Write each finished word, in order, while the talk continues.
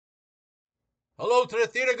Hello to the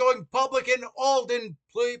theater-going public in Alden,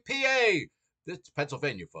 PA. This is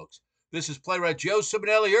Pennsylvania, folks. This is playwright Joe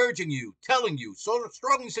Simonelli urging you, telling you, so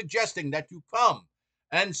strongly suggesting that you come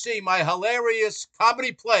and see my hilarious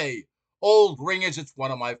comedy play, Old Ringers. It's one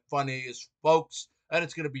of my funniest, folks, and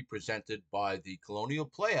it's going to be presented by the Colonial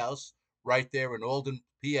Playhouse right there in Alden,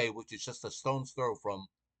 PA, which is just a stone's throw from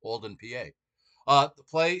Alden, PA. The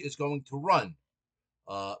play is going to run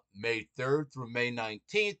May 3rd through May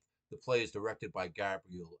 19th. The play is directed by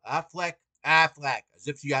Gabriel Affleck. Affleck, as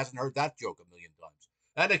if she hasn't heard that joke a million times.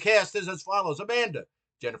 And the cast is as follows: Amanda,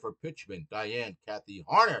 Jennifer Pitchman, Diane, Kathy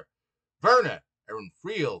Harner, Verna, Erin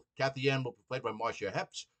Friel, Kathy Ann will be played by Marcia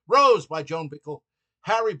Hepps, Rose by Joan Bickle,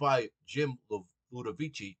 Harry by Jim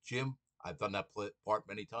Ludovici. Jim, I've done that part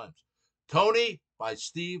many times. Tony by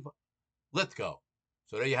Steve Lithgow.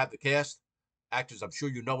 So there you have the cast. Actors I'm sure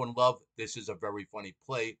you know and love. This is a very funny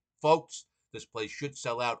play. Folks, this play should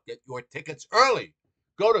sell out. Get your tickets early.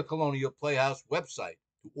 Go to Colonial Playhouse website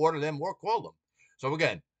to order them or call them. So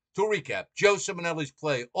again, to recap, Joe Simonelli's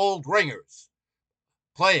play, Old Ringers,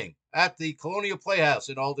 playing at the Colonial Playhouse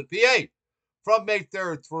in Alden, PA, from May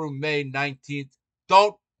 3rd through May 19th.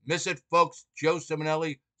 Don't miss it, folks. Joe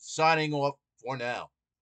Simonelli signing off for now.